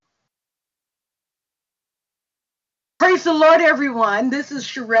Praise the Lord, everyone. This is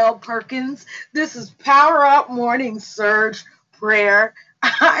Sherelle Perkins. This is Power Up Morning Surge Prayer.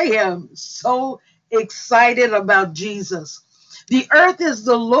 I am so excited about Jesus. The earth is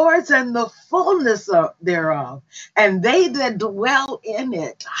the Lord's and the fullness thereof, and they that dwell in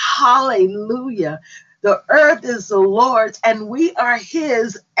it. Hallelujah. The earth is the Lord's, and we are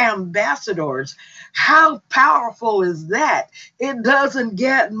his ambassadors. How powerful is that? It doesn't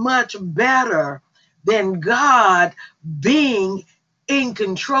get much better than God being in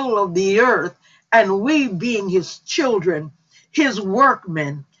control of the earth and we being his children, his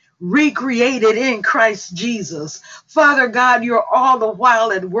workmen, recreated in Christ Jesus. Father God, you're all the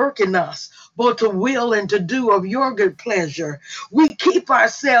while at work in us, both to will and to do of your good pleasure. We keep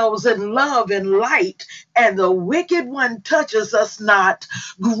ourselves in love and light, and the wicked one touches us not.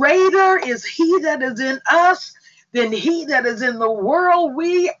 Greater is he that is in us than he that is in the world.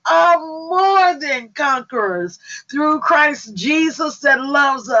 We are more than conquerors through Christ Jesus that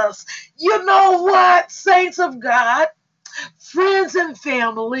loves us. You know what, saints of God, friends and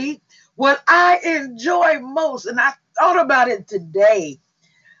family, what I enjoy most, and I thought about it today,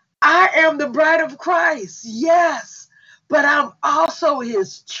 I am the bride of Christ, yes, but I'm also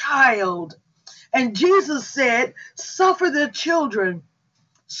his child. And Jesus said, Suffer the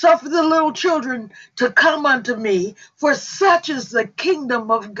little children to come unto me, for such is the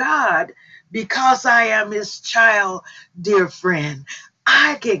kingdom of God. Because I am his child, dear friend,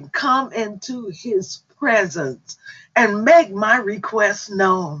 I can come into his presence and make my request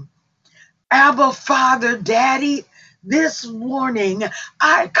known. Abba, Father, Daddy, this morning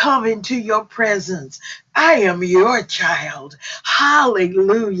I come into your presence. I am your child.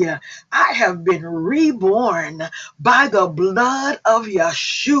 Hallelujah. I have been reborn by the blood of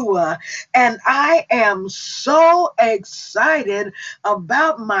Yeshua, and I am so excited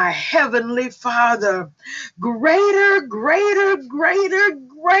about my heavenly Father. Greater, greater, greater,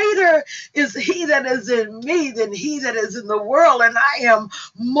 greater is he that is in me than he that is in the world, and I am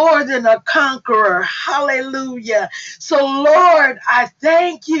more than a conqueror. Hallelujah. So, Lord, I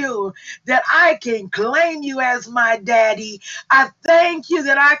thank you that I can claim you as my daddy. I thank you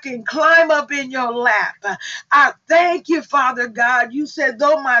that I can climb up in your lap. I thank you, Father God. You said,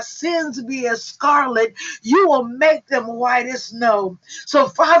 though my sins be as scarlet, you will make them white as snow. So,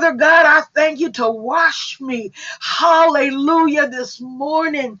 Father God, I thank you to wash me. Hallelujah. This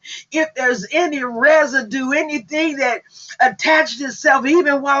morning, if there's any residue, anything that attached itself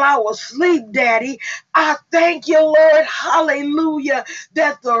even while I was asleep, Daddy, I thank you, Lord, hallelujah,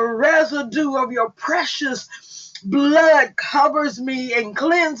 that the residue of your precious blood covers me and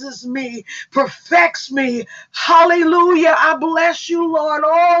cleanses me, perfects me. Hallelujah. I bless you, Lord,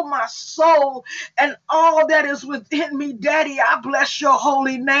 all my soul and all that is within me. Daddy, I bless your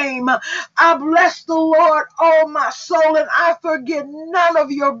holy name. I bless the Lord, all my soul, and I forget none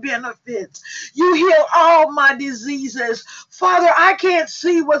of your benefits. You heal all my diseases. Father, I can't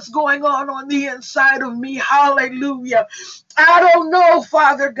see what's going on the inside of me. Hallelujah. I don't know,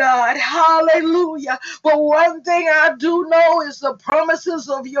 Father God. Hallelujah. But one thing I do know is the promises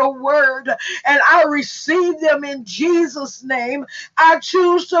of your word, and I receive them in Jesus' name. I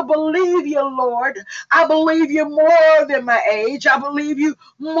choose to believe you, Lord. I believe you more than my age. I believe you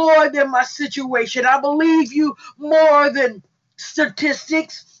more than my situation. I believe you more than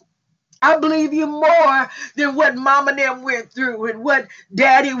statistics. I believe you more than what mom and them went through and what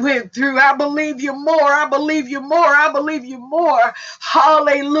daddy went through. I believe you more. I believe you more. I believe you more.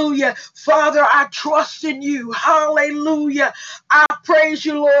 Hallelujah. Father, I trust in you. Hallelujah. I praise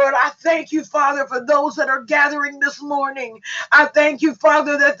you, Lord. I thank you, Father, for those that are gathering this morning. I thank you,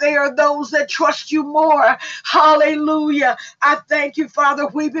 Father, that they are those that trust you more. Hallelujah. I thank you, Father.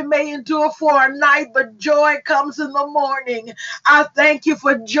 Weeping may endure for a night, but joy comes in the morning. I thank you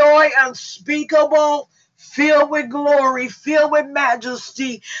for joy unspeakable, filled with glory, filled with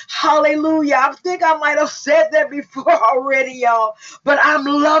majesty. Hallelujah. I think I might have said that before already, y'all, but I'm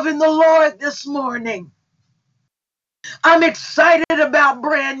loving the Lord this morning. I'm excited about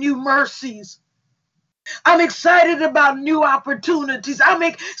brand new mercies. I'm excited about new opportunities. I'm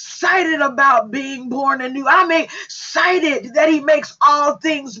excited about being born anew. I'm excited that he makes all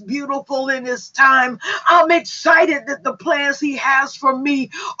things beautiful in his time. I'm excited that the plans he has for me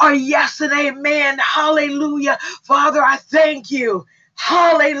are yes and amen. Hallelujah. Father, I thank you.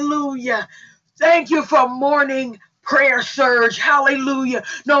 Hallelujah. Thank you for morning prayer surge. Hallelujah.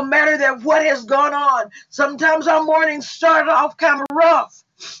 No matter that what has gone on, sometimes our mornings start off kind of rough.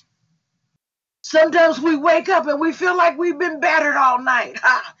 Sometimes we wake up and we feel like we've been battered all night.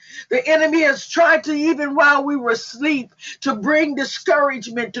 The enemy has tried to, even while we were asleep, to bring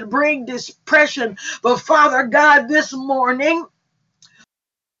discouragement, to bring depression. But Father God, this morning,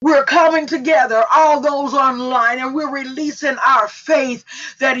 we're coming together, all those online, and we're releasing our faith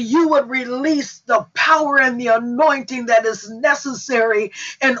that you would release the power and the anointing that is necessary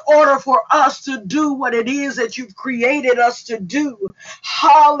in order for us to do what it is that you've created us to do.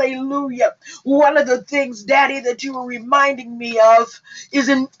 Hallelujah. One of the things, Daddy, that you were reminding me of is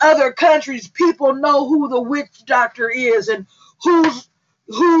in other countries, people know who the witch doctor is and who's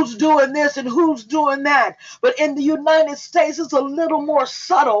doing this and who's doing that. But in the United States, it's a little more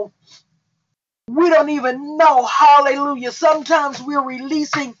subtle. We don't even know. Hallelujah. Sometimes we're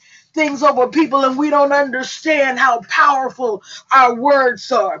releasing things over people and we don't understand how powerful our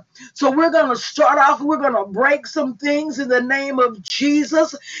words are. So we're going to start off. We're going to break some things in the name of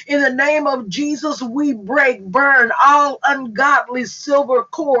Jesus. In the name of Jesus, we break, burn all ungodly silver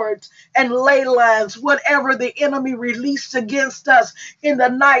cords and ley lines, whatever the enemy released against us in the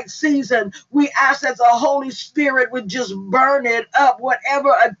night season. We ask that the Holy Spirit would just burn it up,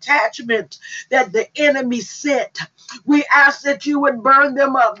 whatever attachment that the enemy sent. We ask that you would burn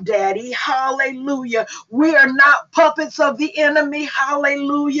them up, Daddy. Hallelujah. We are not puppets of the enemy.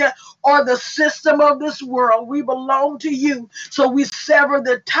 Hallelujah. Or the system of this world. We belong to you. So we sever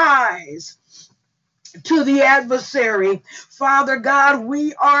the ties to the adversary. Father God,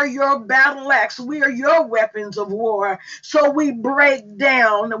 we are your battle axe. We are your weapons of war. So we break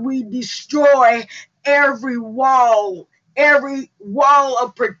down, we destroy every wall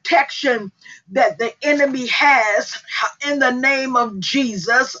of protection that the enemy has in the name of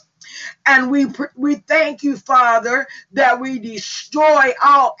Jesus. And we thank you, Father, that we destroy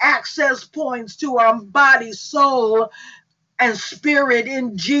all access points to our body, soul, and spirit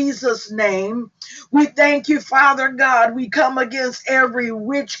in Jesus' name. We thank you, Father God. We come against every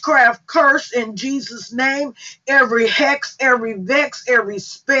witchcraft curse in Jesus' name, every hex, every vex, every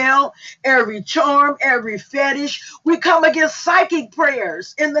spell, every charm, every fetish. We come against psychic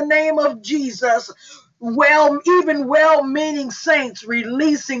prayers in the name of Jesus. Even well-meaning saints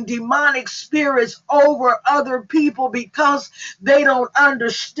releasing demonic spirits over other people because they don't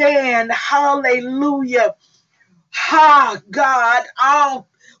understand. Hallelujah. God,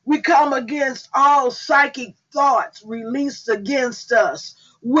 we come against all psychic thoughts released against us,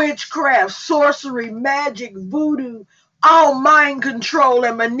 witchcraft, sorcery, magic, voodoo, all mind control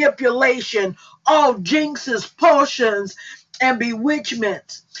and manipulation, all jinxes, potions, and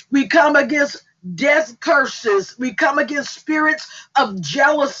bewitchments. We come against death curses. We come against spirits of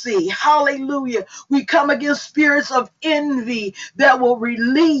jealousy. Hallelujah. We come against spirits of envy that will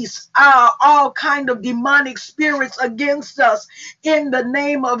release all kind of demonic spirits against us. In the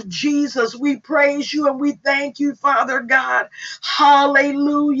name of Jesus, we praise you and we thank you, Father God.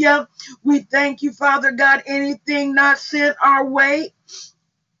 Hallelujah. We thank you, Father God. Anything not sent our way,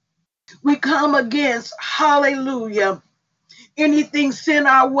 we come against. Hallelujah. Anything sent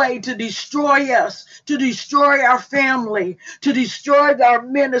our way to destroy us, to destroy our family, to destroy our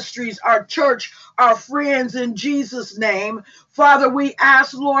ministries, our church, our friends, in Jesus' name. Father, we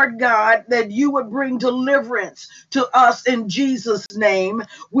ask, Lord God, that you would bring deliverance to us in Jesus' name.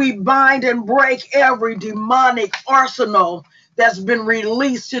 We bind and break every demonic arsenal that's been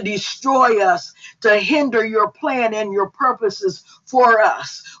released to destroy us, to hinder your plan and your purposes for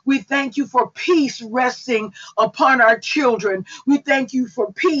us. We thank you for peace resting upon our children. We thank you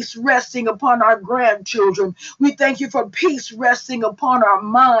for peace resting upon our grandchildren. We thank you for peace resting upon our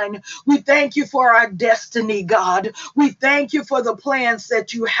mind. We thank you for our destiny, God. We thank you for the plans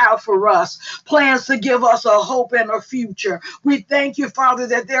that you have for us, plans to give us a hope and a future. We thank you, Father,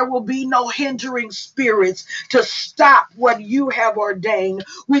 that there will be no hindering spirits to stop what you have ordained.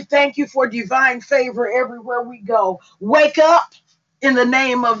 We thank you for divine favor everywhere we go. Wake up in the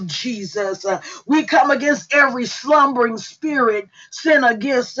name of Jesus. We come against every slumbering spirit sent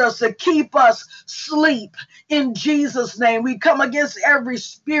against us to keep us asleep in Jesus' name. We come against every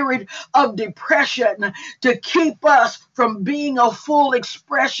spirit of depression to keep us from being a full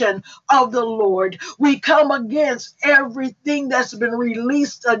expression of the Lord. We come against everything that's been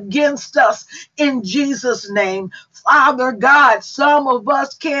released against us in Jesus' name. Father God, some of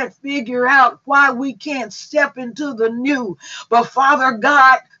us can't figure out why we can't step into the new. But Father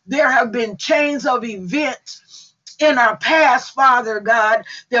God, there have been chains of events in our past, Father God,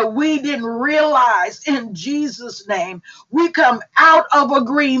 that we didn't realize. In Jesus' name, we come out of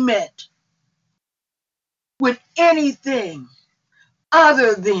agreement with anything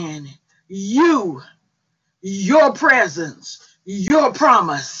other than you, your presence, your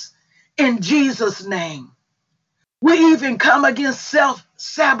promise. in Jesus' name. We even come against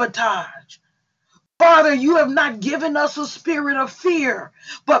self-sabotage. Father, you have not given us a spirit of fear,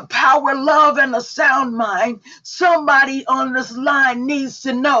 but power, love, and a sound mind. Somebody on this line needs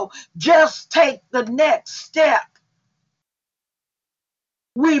to know, just take the next step.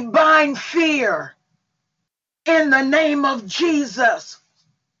 We bind fear in the name of Jesus.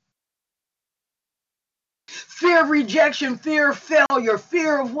 Fear of rejection, fear of failure,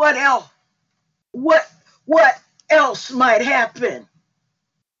 fear of what else? What else might happen?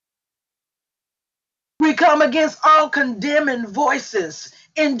 We come against all condemning voices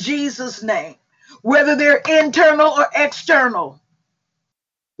in Jesus' name, whether they're internal or external,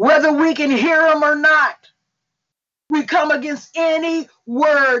 whether we can hear them or not. We come against any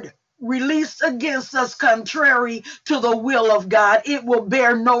word released against us contrary to the will of God. It will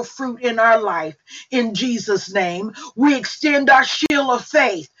bear no fruit in our life. In Jesus' name, we extend our shield of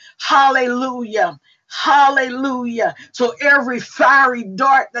faith. Hallelujah. Hallelujah. So every fiery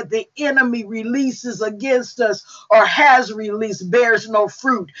dart that the enemy releases against us or has released bears no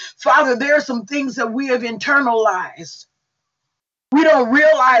fruit. Father, there are some things that we have internalized. We don't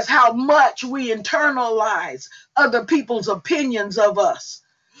realize how much we internalize other people's opinions of us.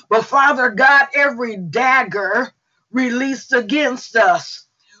 But Father God, every dagger released against us,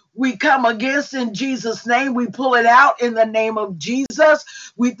 we come against in Jesus' name. We pull it out in the name of Jesus.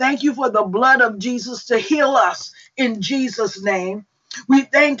 We thank you for the blood of Jesus to heal us in Jesus' name. We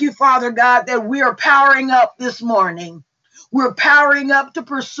thank you, Father God, that we are powering up this morning. We're powering up to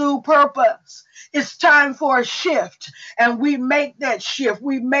pursue purpose. It's time for a shift, and we make that shift.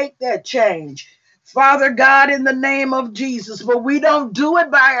 We make that change. Father God, in the name of Jesus, but we don't do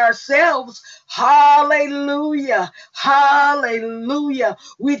it by ourselves. Hallelujah. Hallelujah.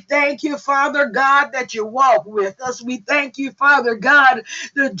 We thank you, Father God, that you walk with us. We thank you, Father God,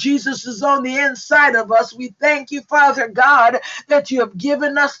 that Jesus is on the inside of us. We thank you, Father God, that you have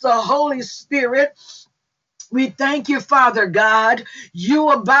given us the Holy Spirit. We thank you, Father God. You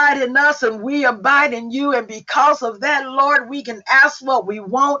abide in us and we abide in you. And because of that, Lord, we can ask what we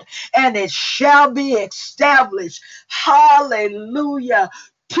want and it shall be established. Hallelujah.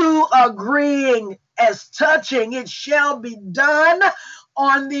 To agreeing as touching, it shall be done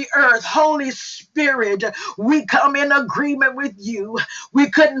on the earth. Holy Spirit, we come in agreement with you. We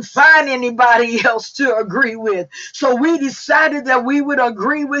couldn't find anybody else to agree with. So we decided that we would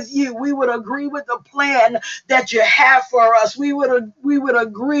agree with you. We would agree with the plan that you have for us. We would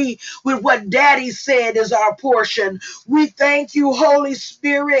agree with what Daddy said is our portion. We thank you, Holy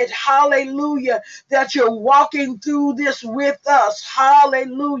Spirit, hallelujah, that you're walking through this with us,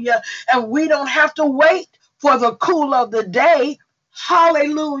 hallelujah, and we don't have to wait for the cool of the day,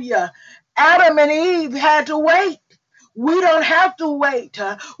 hallelujah. Adam and Eve had to wait. We don't have to wait.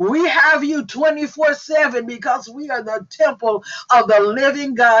 We have you 24/7 because we are the temple of the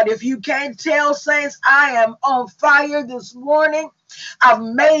living God. If you can't tell, saints, I am on fire this morning. I've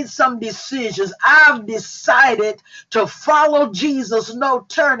made some decisions. I've decided to follow Jesus, no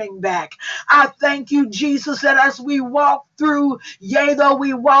turning back. I thank you, Jesus, that as we walk through, yea, though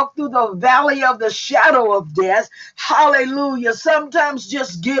we walk through the valley of the shadow of death, hallelujah, sometimes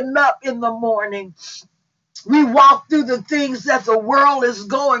just getting up in the morning, we walk through the things that the world is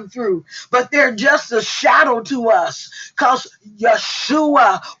going through, but they're just a shadow to us because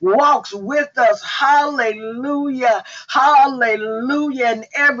Yeshua walks with us. Hallelujah. Hallelujah. And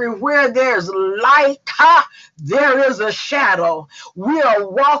everywhere there's light, there is a shadow. We are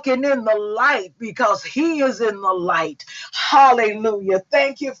walking in the light because he is in the light. Hallelujah.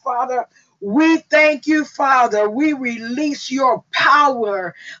 Thank you, Father. We thank you, Father. We release your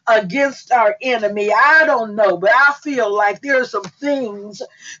power against our enemy. I don't know, but I feel like there are some things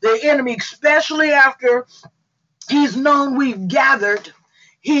the enemy, especially after he's known we've gathered,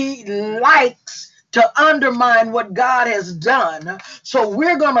 he likes to undermine what God has done. So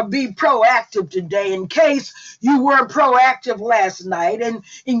we're going to be proactive today in case you weren't proactive last night, and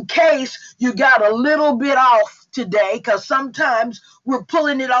in case you got a little bit off today, because sometimes we're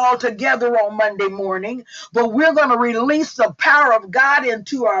pulling it all together on Monday morning, but we're going to release the power of God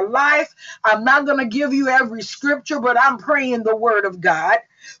into our life. I'm not going to give you every scripture, but I'm praying the word of God.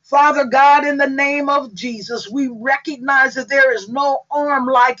 Father God, in the name of Jesus, we recognize that there is no arm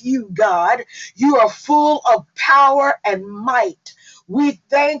like you, God. You are full of power and might. We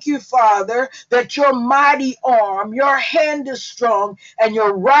thank you, Father, that your mighty arm, your hand is strong, and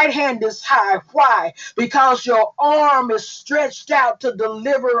your right hand is high. Why? Because your arm is stretched out to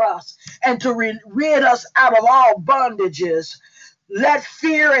deliver us and to rid us out of all bondages. Let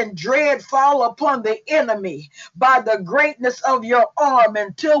fear and dread fall upon the enemy by the greatness of your arm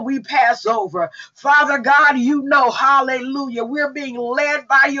until we pass over. Father God, you know, hallelujah, we're being led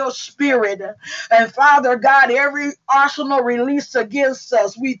by your spirit. And Father God, every arsenal released against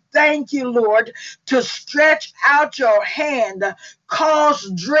us, we thank you, Lord, to stretch out your hand, cause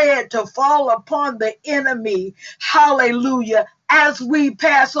dread to fall upon the enemy. Hallelujah. As we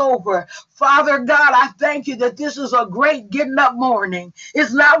pass over, Father God, I thank you that this is a great getting up morning.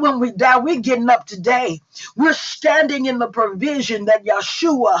 It's not when we die, we're getting up today. We're standing in the provision that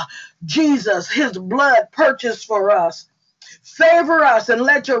Yeshua, Jesus, his blood purchased for us. Favor us and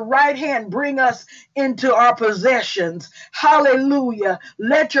let your right hand bring us into our possessions. Hallelujah.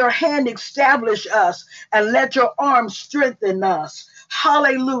 Let your hand establish us and let your arm strengthen us.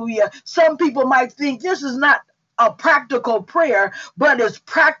 Hallelujah. Some people might think this is not a practical prayer, but it's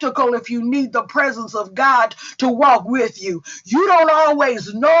practical if you need the presence of God to walk with you. You don't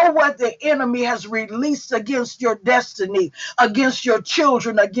always know what the enemy has released against your destiny, against your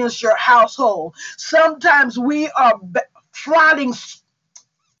children, against your household. Sometimes we are fighting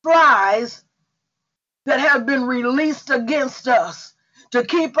flies that have been released against us to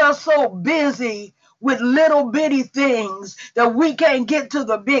keep us so busy with little bitty things that we can't get to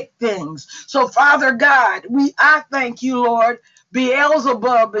the big things. So Father God, I thank you, Lord.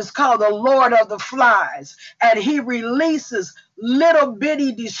 Beelzebub is called the Lord of the Flies, and he releases little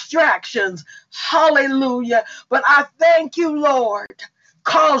bitty distractions. Hallelujah. But I thank you, Lord,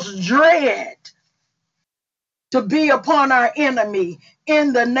 cause dread to be upon our enemy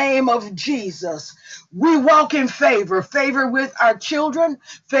in the name of Jesus. We walk in favor, favor with our children,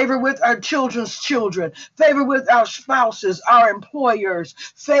 favor with our children's children, favor with our spouses, our employers,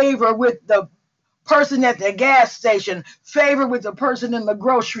 favor with the person at the gas station, favor with the person in the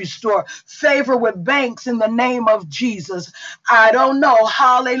grocery store, favor with banks in the name of Jesus. I don't know,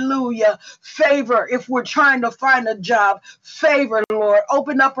 hallelujah. Favor if we're trying to find a job, favor, Lord,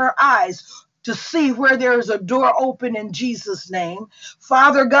 open up our eyes to see where there is a door open in Jesus' name.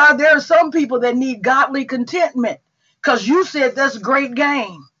 Father God, there are some people that need godly contentment because you said that's great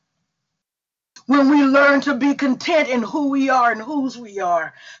gain. When we learn to be content in who we are and whose we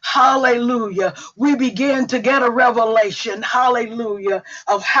are, hallelujah, we begin to get a revelation, hallelujah,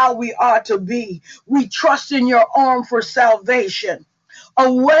 of how we ought to be. We trust in your arm for salvation.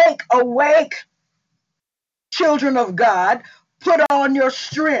 Awake, awake, children of God, put on your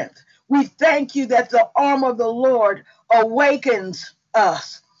strength. We thank you that the arm of the Lord awakens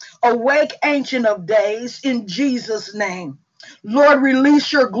us. Awake, Ancient of Days, in Jesus' name. Lord,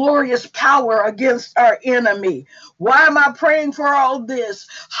 release your glorious power against our enemy. Why am I praying for all this?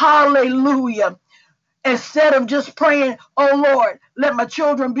 Hallelujah. Instead of just praying, oh Lord, let my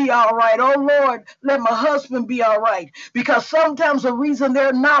children be all right. Oh Lord, let my husband be all right. Because sometimes the reason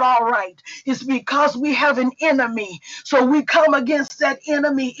they're not all right is because we have an enemy. So we come against that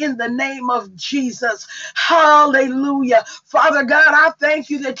enemy in the name of Jesus. Hallelujah. Father God, I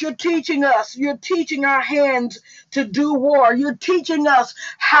thank you that you're teaching us. You're teaching our hands to do war. You're teaching us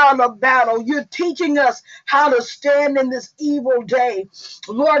how to battle. You're teaching us how to stand in this evil day.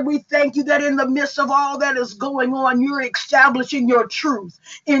 Lord, we thank you that in the midst of all that is going on, you're establishing your truth.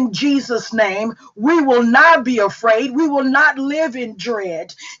 In Jesus' name, we will not be afraid. We will not live in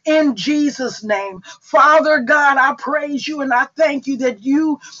dread. In Jesus' name, Father God, I praise you and I thank you that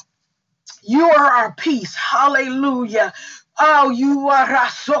you are our peace. Hallelujah. Oh, you are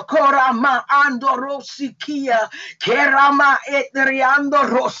Socorama Andorosikia, Kerama Etriando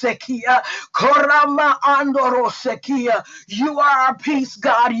Rosekia, Korama Andorosekia. You are our peace,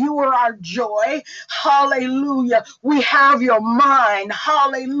 God. You are our joy. Hallelujah. We have your mind.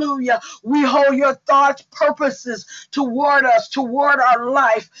 Hallelujah. We hold your thoughts, purposes toward us, toward our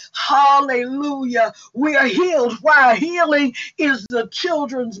life. Hallelujah. We are healed. Why? Healing is the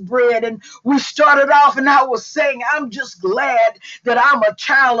children's bread. And we started off and I was saying, I'm just glad that I'm a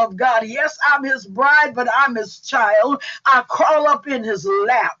child of God. Yes, I'm his bride, but I'm his child. I crawl up in his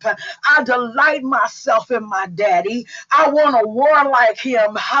lap. I delight myself in my daddy. I want to war like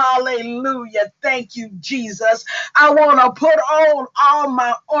him. Hallelujah. Thank you, Jesus. I want to put on all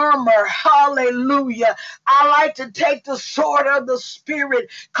my armor. Hallelujah. I like to take the sword of the Spirit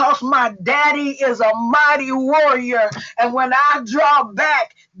because my daddy is a mighty warrior. And when I draw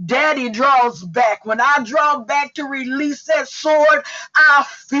back, Daddy draws back. When I draw back to release that sword, I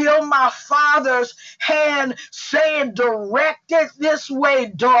feel my Father's hand saying, direct it this way,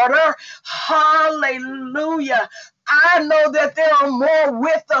 daughter. Hallelujah. I know that there are more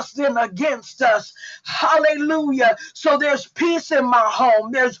with us than against us. Hallelujah. So there's peace in my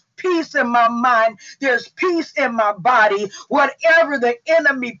home. There's peace in my mind. There's peace in my body. Whatever the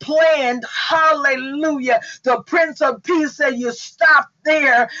enemy planned, hallelujah, the Prince of Peace said, you stop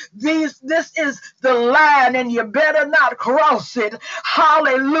there. This is the line, and you better not cross it.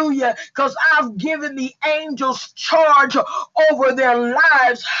 Hallelujah, because I've given the angels charge over their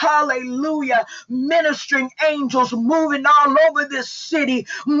lives. Hallelujah, ministering angels moving all over this city,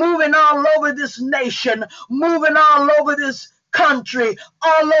 moving all over this nation, moving all over this country,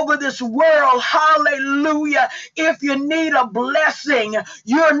 all over this world. Hallelujah. If you need a blessing,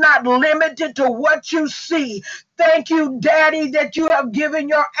 you're not limited to what you see. Thank you, Daddy, that you have given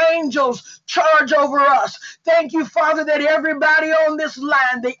your angels charge over us. Thank you, Father, that everybody on this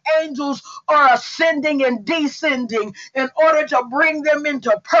line, the angels are ascending and descending in order to bring them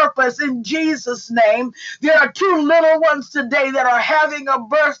into purpose in Jesus' name. There are two little ones today that are having a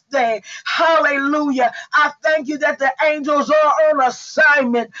birthday. Hallelujah. I thank you that the angels are on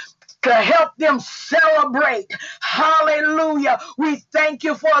assignment to help them celebrate. Hallelujah. We thank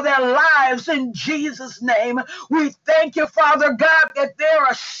you for their lives in Jesus' name. We thank you, Father God, that there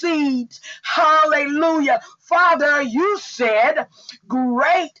are seeds. Hallelujah. Father, you said,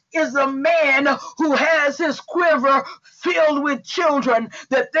 great is the man who has his quiver filled with children,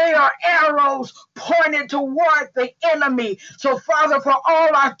 that they are arrows pointed toward the enemy. So, Father, for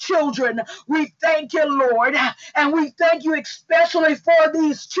all our children, we thank you, Lord, and we thank you especially for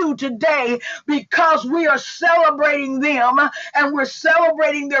these two today, because we are celebrating them, and we're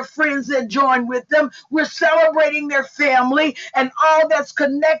celebrating their friends that join with them. We're celebrating their family and all that's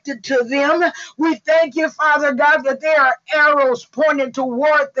connected to them. We thank you, Father God, that there are arrows pointed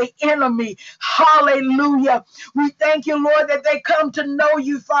toward the enemy. Hallelujah. We thank you, Lord, that they come to know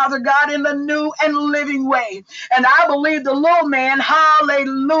you, Father God, in a new and living way. And I believe the little man,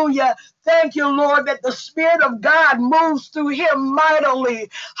 hallelujah. Thank you, Lord, that the Spirit of God moves through him mightily.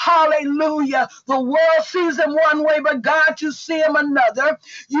 Hallelujah. The world sees him one way, but God, you see him another.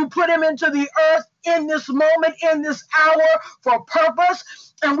 You put him into the earth in this moment, in this hour, for purpose.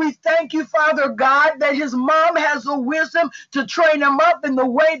 And we thank you, Father God, that his mom has the wisdom to train him up in the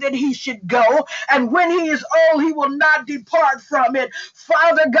way that he should go. And when he is old, he will not depart from it.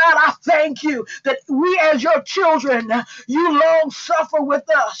 Father God, I thank you that we as your children, you long suffer with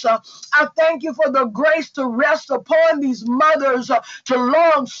us. I thank you for the grace to rest upon these mothers to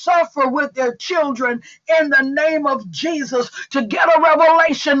long suffer with their children in the name of Jesus, to get a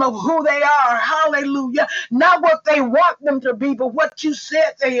revelation of who they are. Hallelujah. Not what they want them to be, but what you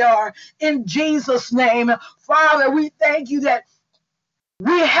said they are, in Jesus' name. Father, we thank you that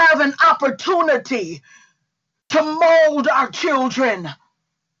we have an opportunity to mold our children,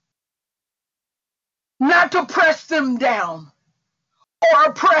 not to press them down or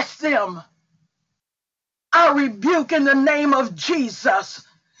oppress them. I rebuke in the name of Jesus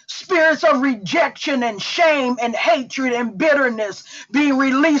spirits of rejection and shame and hatred and bitterness being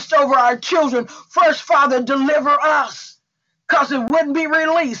released over our children. First, Father, deliver us, because it wouldn't be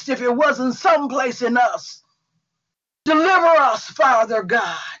released if it wasn't someplace in us. Deliver us, Father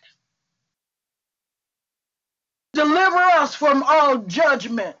God. Deliver us from all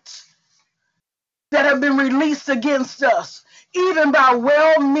judgments that have been released against us, even by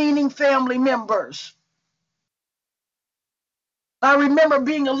well-meaning family members. I remember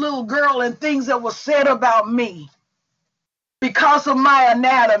being a little girl and things that were said about me because of my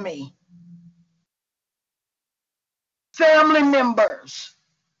anatomy. Family members.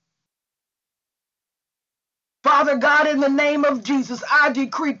 Father God, in the name of Jesus, I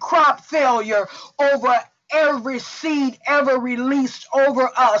decree crop failure over every seed ever released over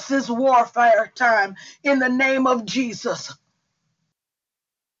us this warfare time in the name of Jesus.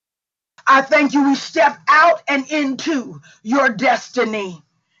 I thank you we step out and into your destiny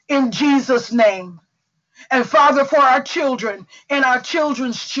in Jesus' name. And Father, for our children and our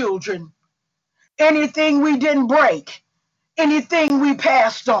children's children, anything we didn't break, anything we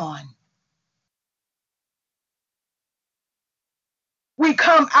passed on, we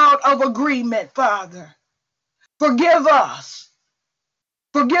come out of agreement, Father. Forgive us.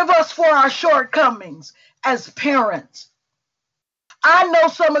 Forgive us for our shortcomings as parents. I know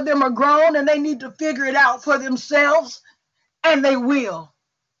some of them are grown and they need to figure it out for themselves, and they will,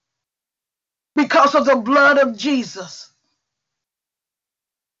 because of the blood of Jesus.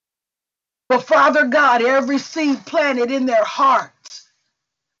 But Father God, every seed planted in their hearts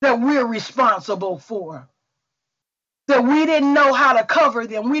that we're responsible for, that we didn't know how to cover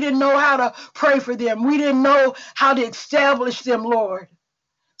them, we didn't know how to pray for them, we didn't know how to establish them, Lord.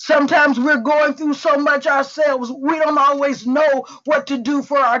 Sometimes we're going through so much ourselves, we don't always know what to do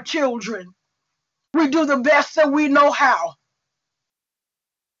for our children. We do the best that we know how.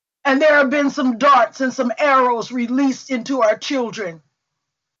 And there have been some darts and some arrows released into our children.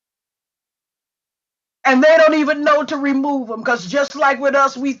 And they don't even know to remove them, because just like with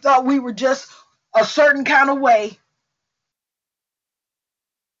us, we thought we were just a certain kind of way.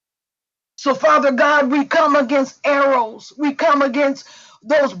 So, Father God, we come against arrows. We come against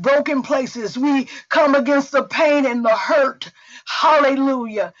those broken places. We come against the pain and the hurt,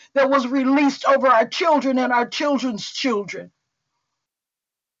 hallelujah, that was released over our children and our children's children.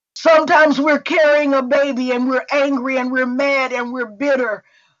 Sometimes we're carrying a baby and we're angry and we're mad and we're bitter.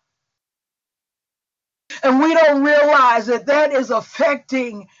 And we don't realize that that is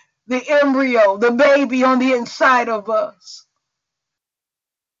affecting the embryo, the baby on the inside of us.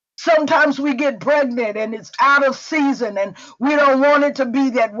 Sometimes we get pregnant and it's out of season and we don't want it to be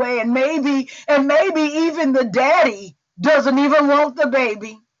that way. And maybe even the daddy doesn't even want the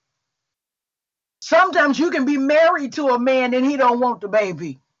baby. Sometimes you can be married to a man and he don't want the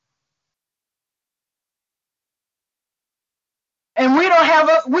baby. And we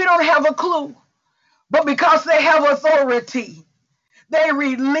don't have a clue. But because they have authority, they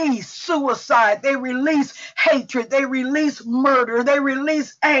release suicide, they release hatred, they release murder, they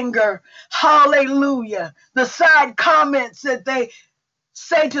release anger. Hallelujah. The side comments that they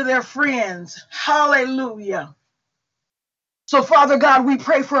say to their friends. Hallelujah. So, Father God, we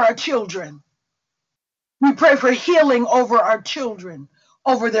pray for our children. We pray for healing over our children,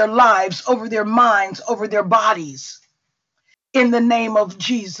 over their lives, over their minds, over their bodies. In the name of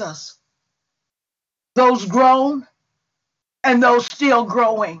Jesus. Those grown and those still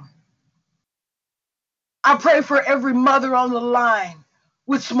growing. I pray for every mother on the line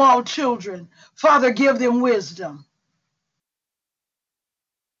with small children. Father, give them wisdom.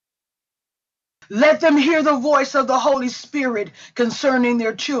 Let them hear the voice of the Holy Spirit concerning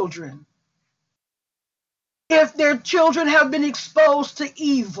their children. If their children have been exposed to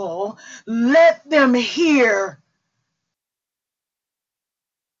evil, let them hear.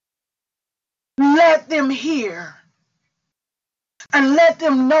 Let them hear. And let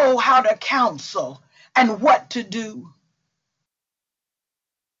them know how to counsel and what to do.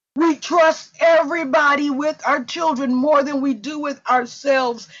 We trust everybody with our children more than we do with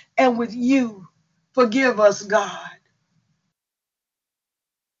ourselves and with you. Forgive us, God.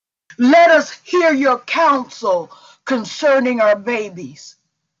 Let us hear your counsel concerning our babies,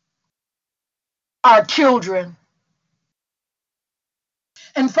 our children.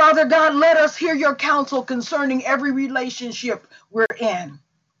 And Father God, let us hear your counsel concerning every relationship we're in.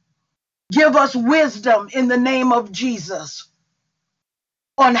 Give us wisdom in the name of Jesus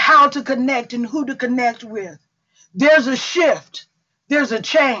on how to connect and who to connect with. There's a shift. There's a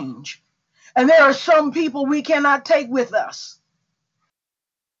change. And there are some people we cannot take with us.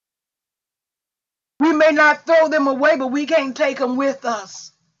 We may not throw them away, but we can't take them with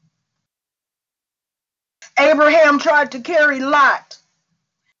us. Abraham tried to carry Lot.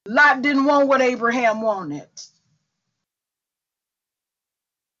 Lot didn't want what Abraham wanted.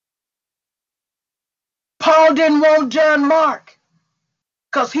 Paul didn't want John Mark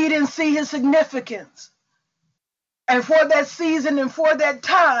because he didn't see his significance. And for that season and for that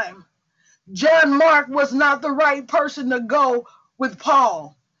time, John Mark was not the right person to go with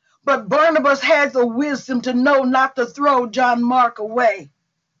Paul. But Barnabas had the wisdom to know not to throw John Mark away.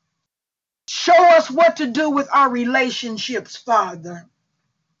 Show us what to do with our relationships, Father.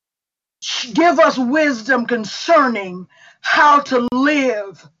 Give us wisdom concerning how to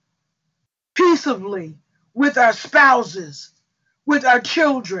live peaceably with our spouses, with our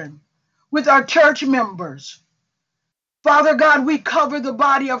children, with our church members. Father God, we cover the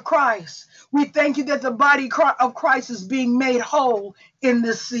body of Christ. We thank you that the body of Christ is being made whole in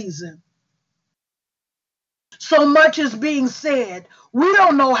this season. So much is being said. We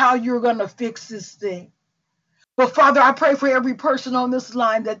don't know how you're going to fix this thing. But Father, I pray for every person on this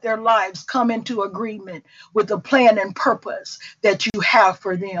line that their lives come into agreement with the plan and purpose that you have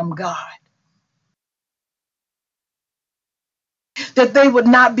for them, God. That they would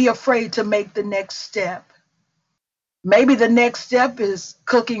not be afraid to make the next step. Maybe the next step is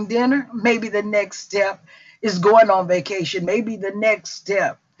cooking dinner. Maybe the next step is going on vacation. Maybe the next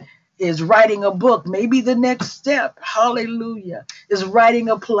step is writing a book. Maybe the next step, hallelujah, is writing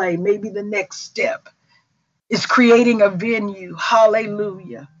a play. Maybe the next step is creating a venue.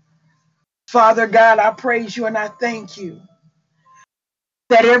 Hallelujah. Father God, I praise you and I thank you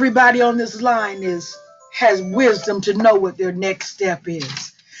that everybody on this line has wisdom to know what their next step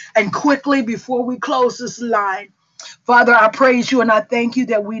is. And quickly, before we close this line, Father, I praise you and I thank you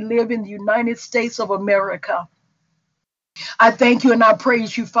that we live in the United States of America. I thank you and I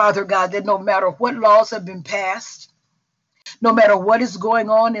praise you, Father God, that no matter what laws have been passed, No matter what is going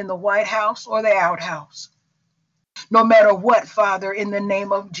on in the White House or the outhouse, no matter what, Father, in the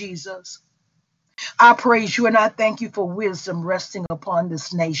name of Jesus, I praise you and I thank you for wisdom resting upon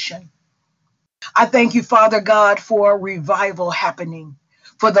this nation. I thank you, Father God, for revival happening,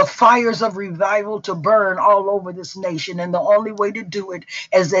 for the fires of revival to burn all over this nation. And the only way to do it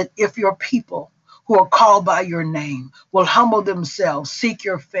is that if your people who are called by your name will humble themselves, seek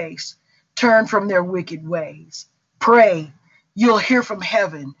your face, turn from their wicked ways, pray, you'll hear from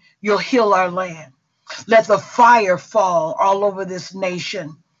heaven, you'll heal our land. Let the fire fall all over this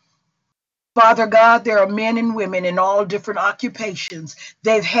nation. Father God, there are men and women in all different occupations.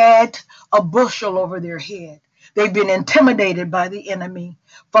 They've had a bushel over their head. They've been intimidated by the enemy.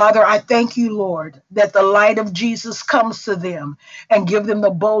 Father, I thank you, Lord, that the light of Jesus comes to them and give them the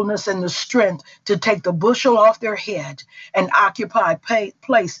boldness and the strength to take the bushel off their head and occupy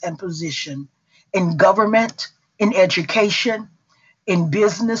place and position in government, in education, in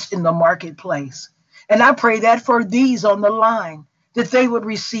business, in the marketplace. And I pray that for these on the line, that they would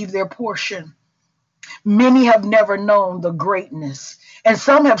receive their portion. Many have never known the greatness, and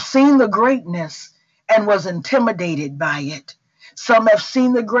some have seen the greatness and was intimidated by it. Some have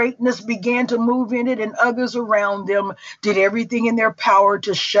seen the greatness, began to move in it, and others around them did everything in their power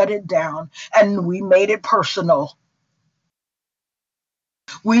to shut it down. And we made it personal.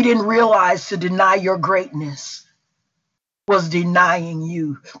 We didn't realize to deny your greatness was denying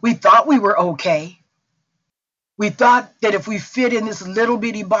you. We thought we were okay. We thought that if we fit in this little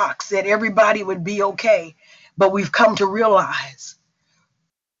bitty box that everybody would be okay. But we've come to realize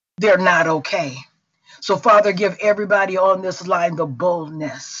they're not okay. So Father, give everybody on this line the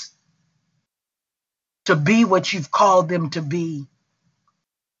boldness to be what you've called them to be.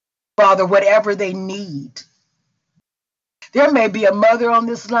 Father, whatever they need. There may be a mother on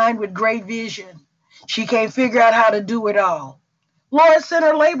this line with great vision. She can't figure out how to do it all. Lord, send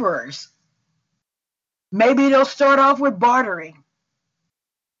her laborers. Maybe they'll start off with bartering.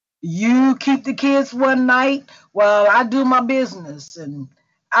 You keep the kids one night while I do my business, and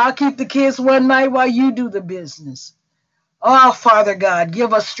I'll keep the kids one night while you do the business. Oh, Father God,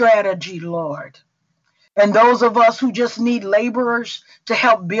 give us strategy, Lord. And those of us who just need laborers to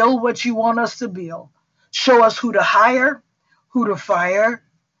help build what you want us to build, show us who to hire, who to fire,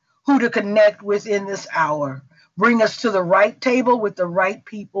 who to connect with in this hour. Bring us to the right table with the right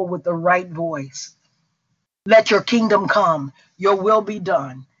people, with the right voice. Let your kingdom come, your will be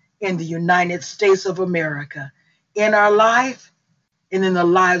done in the United States of America, in our life and in the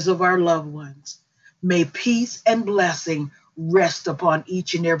lives of our loved ones. May peace and blessing rest upon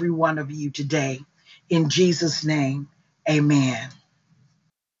each and every one of you today. In Jesus' name, amen.